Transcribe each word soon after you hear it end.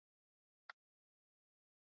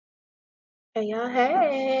Hey y'all,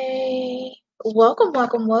 hey. Welcome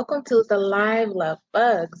to the Live Love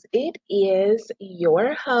Bugs. It is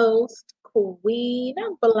your host, Queen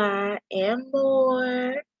Blah and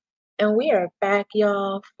more. And we are back,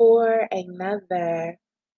 y'all, for another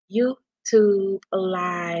YouTube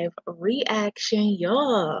live reaction,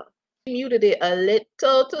 y'all. Muted it a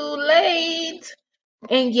little too late.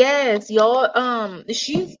 And yes, y'all,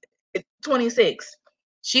 she's 26.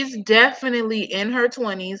 She's definitely in her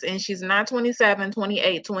 20s and she's not 27,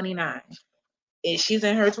 28, 29. And she's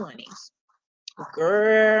in her 20s.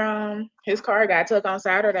 Girl, his car got took on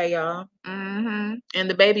Saturday, y'all. And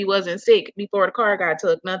the baby wasn't sick before the car got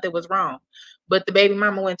took. Nothing was wrong. But the baby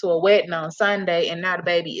mama went to a wedding on Sunday and now the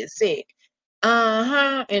baby is sick.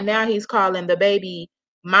 And now he's calling the baby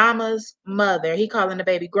mama's mother. He calling the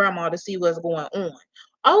baby grandma to see what's going on.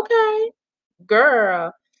 Okay,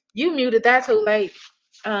 girl, you muted that too late,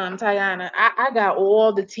 Tiana. I got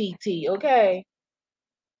all the TT, okay?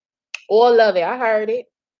 All of it. I heard it.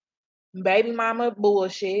 Baby mama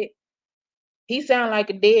bullshit. He sound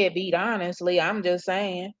like a deadbeat, honestly. I'm just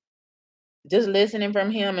saying. Just listening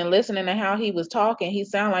from him and listening to how he was talking, he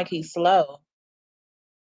sound like he's slow.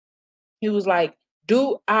 He was like,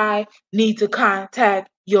 "Do I need to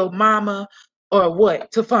contact your mama or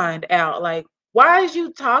what to find out?" Like, why is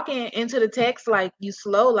you talking into the text like you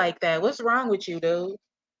slow like that? What's wrong with you, dude?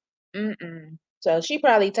 So she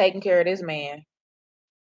probably taking care of this man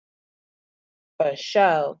for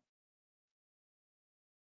sure.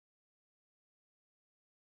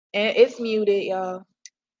 And it's muted, y'all.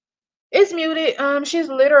 It's muted. She's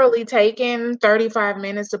literally taking 35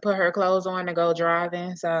 minutes to put her clothes on to go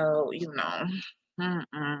driving. So,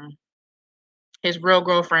 his real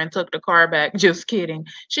girlfriend took the car back. Just kidding.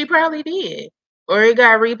 She probably did. Or it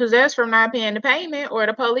got repossessed from not paying the payment, or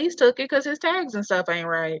the police took it because his tags and stuff ain't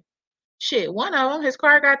right. Shit, one of them, his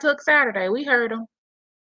car got took Saturday. We heard him.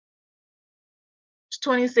 She's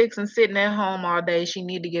 26 and sitting at home all day. She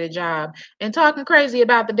need to get a job and talking crazy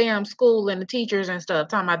about the damn school and the teachers and stuff.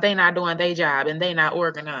 Talking about they not doing their job and they not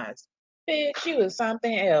organized. Bitch, she was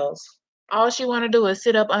something else. All she want to do is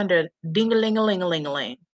sit up under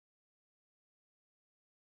ding-a-ling-a-ling-a-ling-a-ling.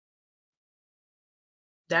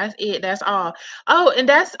 That's it. That's all. Oh, and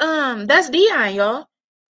that's Dion, y'all.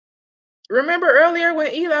 Remember earlier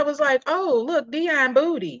when Eli was like, "Oh, look, Dion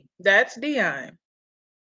booty." That's Dion.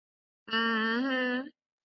 Mm-hmm.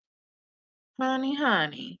 Honey,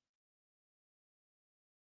 honey.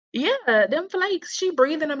 Yeah, them flakes. She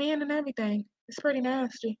breathing them in and everything. It's pretty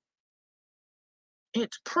nasty.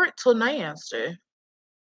 It's pretty nasty.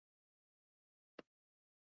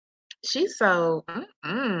 She's so.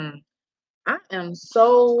 I am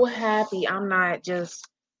so happy I'm not just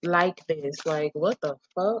like this. Like, what the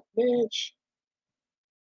fuck, bitch?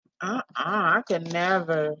 I could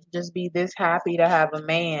never just be this happy to have a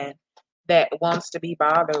man that wants to be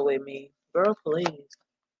bothered with me. Girl, please.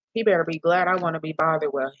 He better be glad I want to be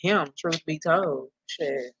bothered with him, truth be told.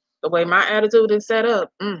 Shit. The way my attitude is set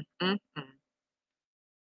up, couldn't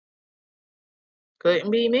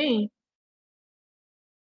be me.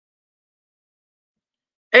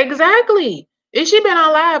 Exactly. And she been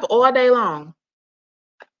on live all day long.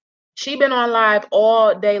 She been on live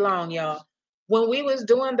all day long, y'all. When we was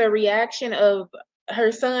doing the reaction of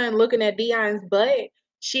her son looking at Dion's butt,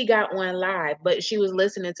 she got one live, but she was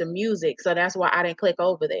listening to music, so that's why I didn't click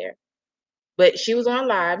over there. But she was on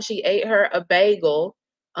live. She ate her a bagel,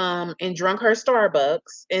 and drunk her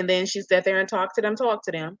Starbucks, and then she sat there and talked to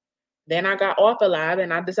them. Then I got off of live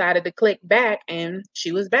and I decided to click back, and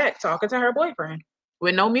she was back talking to her boyfriend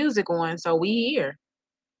with no music on, so we here.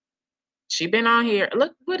 She been on here.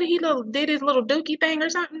 Look, what did he did his little dookie thing or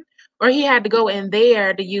something? Or he had to go in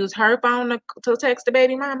there to use her phone to text the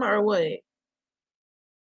baby mama or what?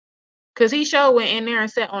 Cause he sure went in there and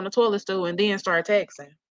sat on the toilet stool and then started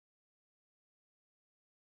texting.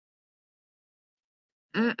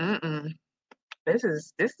 Mm-mm-mm. This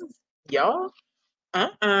is y'all.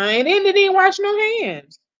 And then didn't even wash no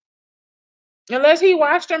hands. Unless he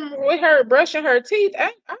washed them with her brushing her teeth.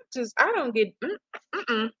 I don't get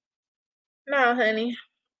mm-mm. No, honey.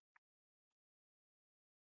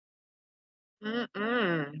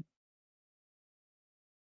 Mm-mm.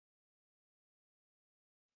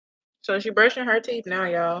 So she brushing her teeth now,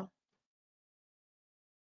 y'all.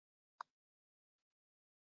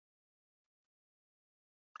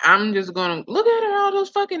 I'm just gonna look at her, all those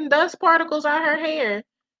fucking dust particles on her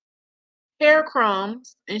hair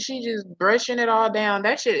crumbs, and she just brushing it all down.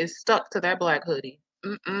 That shit is stuck to that black hoodie.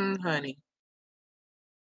 Honey.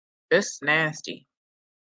 That's nasty.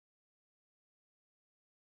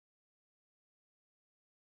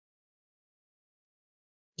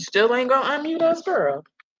 Still ain't gonna unmute us, girl.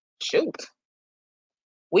 Shoot.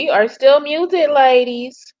 We are still muted,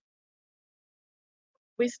 ladies.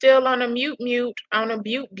 We still on a mute, on a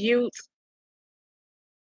butte.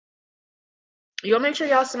 Y'all make sure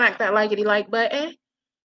y'all smack that likety like button.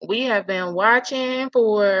 We have been watching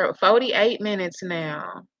for 48 minutes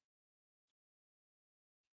now.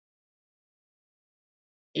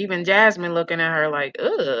 Even Jasmine looking at her like,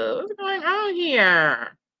 ugh, what's going on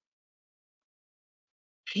here?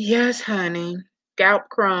 Yes, honey. Scalp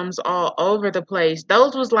crumbs all over the place.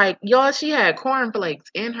 Those was like, y'all, she had cornflakes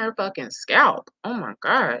in her fucking scalp. Oh my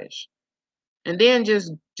gosh. And then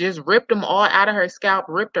just ripped them all out of her scalp,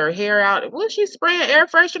 ripped her hair out. Was she spraying air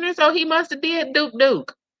freshener? So he must have did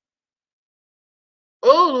Duke.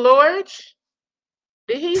 Oh Lord.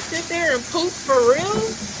 Did he sit there and poop for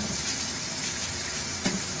real?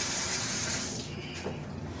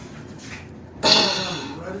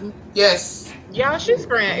 Yes. Y'all, she's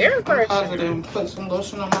spraying air freshener. I'm positive. Put some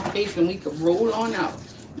lotion on my face and we could roll on out.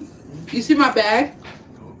 You see my bag?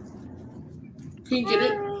 Can you get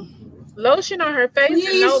it? Lotion on her face Please,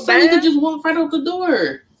 and no so bag? you could just walk right out the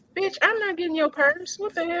door. Bitch, I'm not getting your purse.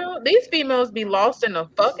 What the hell? These females be lost in the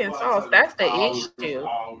fucking sauce. That's the issue.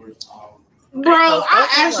 Bro, I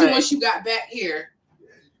asked you once you got back here.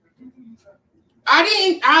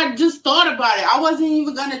 I just thought about it. I wasn't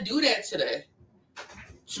even gonna do that today.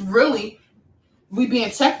 Really, we being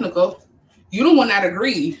technical. You the one that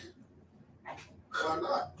agreed. Why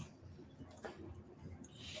not?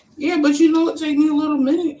 Yeah, but you know it take me a little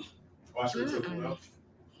minute.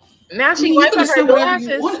 Now she wiping her glasses.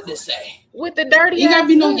 You wanted to say with the dirty. You gotta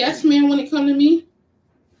be no yes man when it come to me.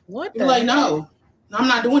 What? You're like, no, I'm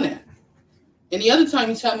not doing that. And the other time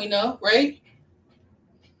you tell me no, right?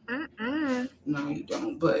 No, you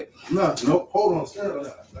don't. But no, hold on, stand on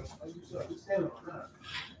that. Stand on that.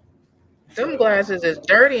 Them glasses is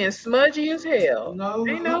dirty and smudgy as hell. No,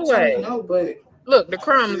 ain't no way. No, but look, the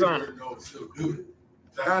crumbs on them.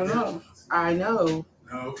 I know.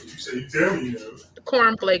 No, you say you tell me no. The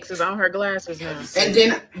cornflakes is on her glasses now. And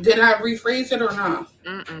then did I rephrase it or not?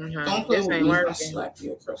 Don't play with me. I slap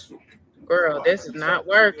you across the Girl, this is not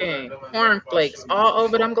working. Cornflakes all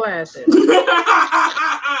over them glasses.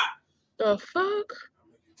 The fuck?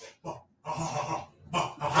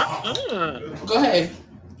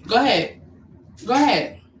 Go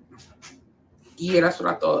ahead. Yeah, that's what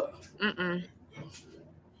I thought.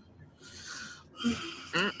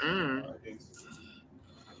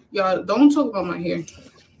 Y'all, don't talk about my hair.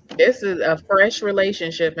 This is a fresh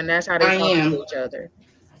relationship, and that's how they talk to each other.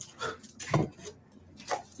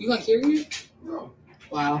 You gonna carry it? No.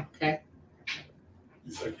 Wow. Okay.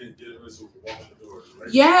 You said I can't get it, so we walk the door, right?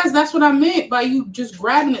 Yes, that's what I meant by you just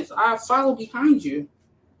grabbing it. So I follow behind you.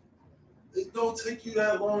 It don't take you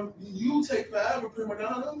that long. You take forever, prima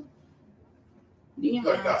donna. Yeah.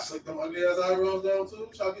 Like, I slicked them ugly ass eyebrows down too.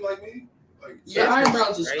 Chubby like me. Like, your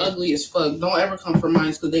eyebrows is ugly as fuck. Don't ever come for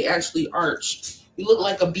mine because they actually arch. You look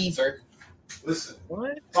like a beaver. Listen.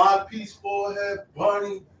 What? 5-piece forehead,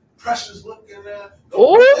 Barney, precious looking at.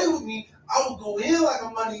 Don't play with me. I will go in like a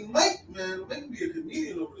Money Mike, man. Make me be a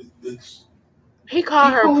comedian over this bitch. He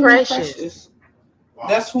called her precious. Wow.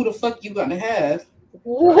 That's who the fuck you gonna have.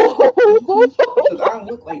 Because I don't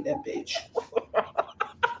look like that bitch.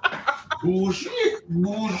 Bullshit.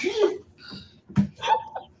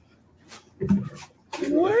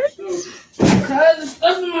 What? Because it's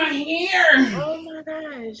stuff in my hair. Oh my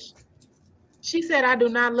gosh. She said, I do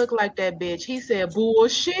not look like that bitch. He said,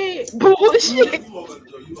 bullshit. You might as well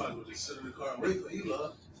just sit in the car and wait for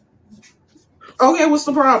Eli. Okay, what's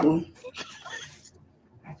the problem?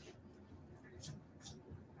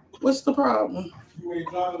 You ain't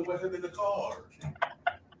driving with him in the car.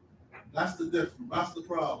 That's the difference. That's the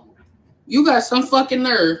problem. You got some fucking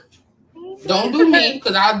nerve. Don't do me,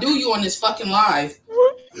 because I'll do you on this fucking live.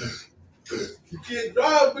 You can't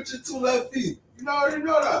drive with your 2 left feet. You already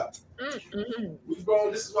know that.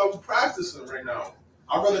 Bro, this is why we're practicing right now.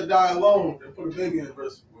 I'd rather die alone than put a baby in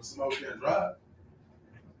versus when somebody can't drive.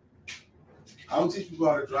 I don't teach people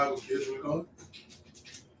how to drive with kids in the car.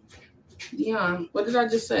 Dion, what did I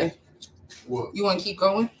just say? What? You want to keep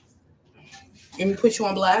going? Let me put you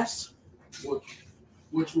on blast? What?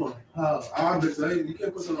 Which one? How? You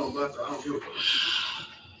can't put something on blast. I don't give a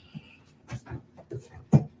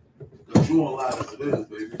fuck. Because you won't lie as it is,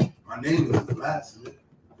 baby. My name is Blast.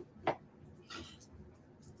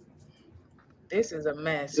 This is a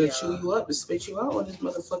mess. To chew you up and spit you out on this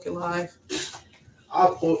motherfucking live.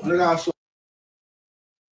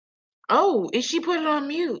 Oh, is she put it on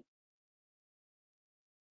mute?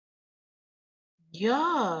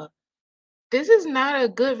 Yeah. This is not a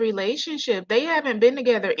good relationship. They haven't been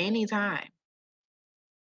together any time.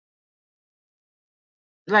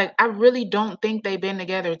 Like, I really don't think they've been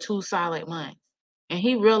together 2 solid months. And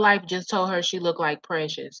he real life just told her she looked like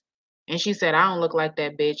Precious. And she said, I don't look like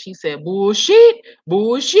that bitch. He said, bullshit,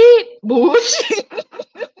 bullshit, bullshit.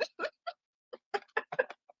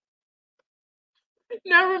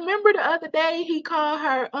 Now remember the other day he called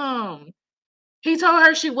her, he told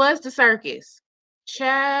her she was the circus.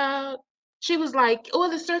 Child. She was like, oh,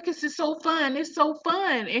 the circus is so fun. It's so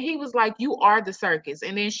fun. And he was like, you are the circus.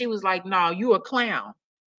 And then she was like, no, you a clown.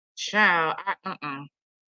 Child,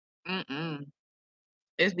 mm-mm.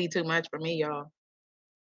 It's be too much for me, y'all.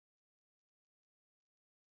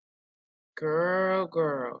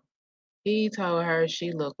 Girl. He told her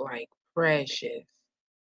she looked like Precious.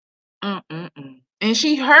 And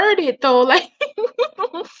she heard it though, like,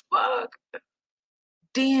 fuck.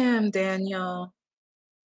 Damn, Daniel.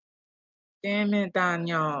 Damn it,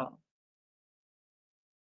 Daniel.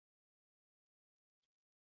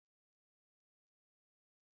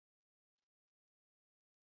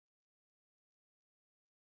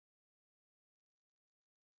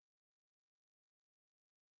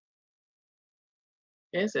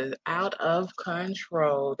 This is out of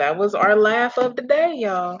control. That was our laugh of the day,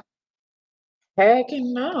 y'all. Heck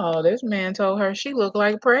no. This man told her she looked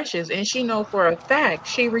like Precious, and she know for a fact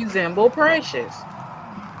she resembled Precious.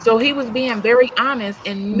 So he was being very honest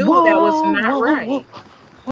and knew that was not right.